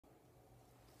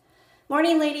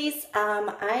Morning, ladies.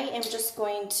 I am just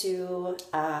going to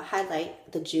highlight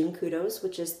the June Kudos,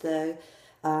 which is the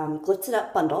Glitz It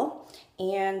Up bundle.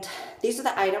 And these are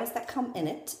the items that come in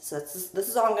it. So this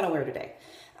is all I'm going to wear today.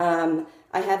 I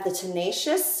have the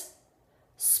Tenacious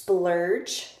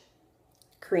Splurge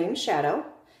Cream Shadow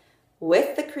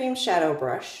with the Cream Shadow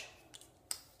Brush,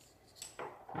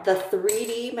 the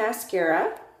 3D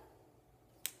Mascara,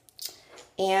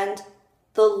 and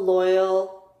the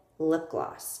Loyal Lip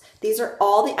Gloss. These are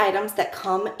all the items that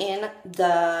come in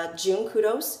the June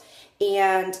Kudos,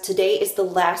 and today is the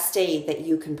last day that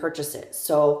you can purchase it.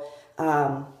 So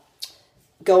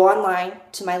go online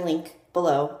to my link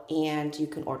below and you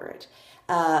can order it.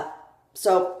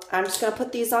 So I'm just going to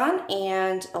put these on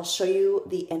and I'll show you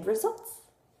the end results.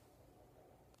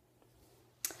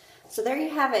 So there you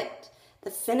have it,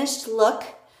 the finished look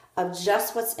of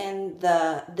just what's in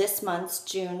this month's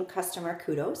June customer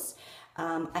Kudos.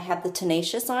 I have the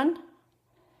Tenacious on,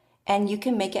 and you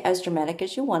can make it as dramatic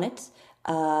as you want it.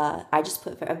 I just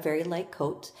put a very light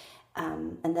coat.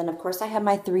 And then, of course, I have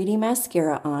my 3D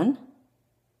mascara on.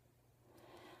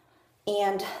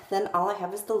 And then all I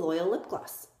have is the Loyal Lip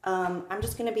Gloss. I'm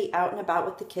just going to be out and about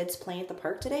with the kids playing at the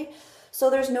park today,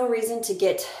 so there's no reason to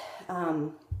get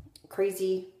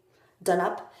crazy done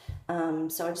up.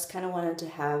 So I just kind of wanted to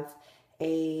have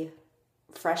a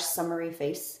fresh, summery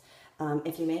face,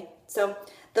 if you may. So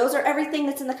those are everything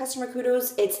that's in the customer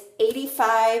Kudos. It's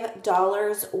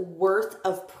 $85 worth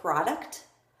of product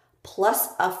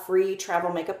plus a free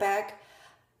travel makeup bag,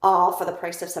 all for the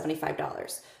price of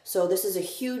 $75. So this is a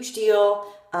huge deal.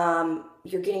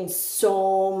 You're getting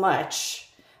so much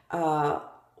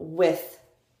with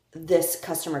this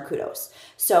customer Kudos.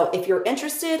 So if you're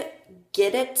interested,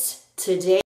 get it today.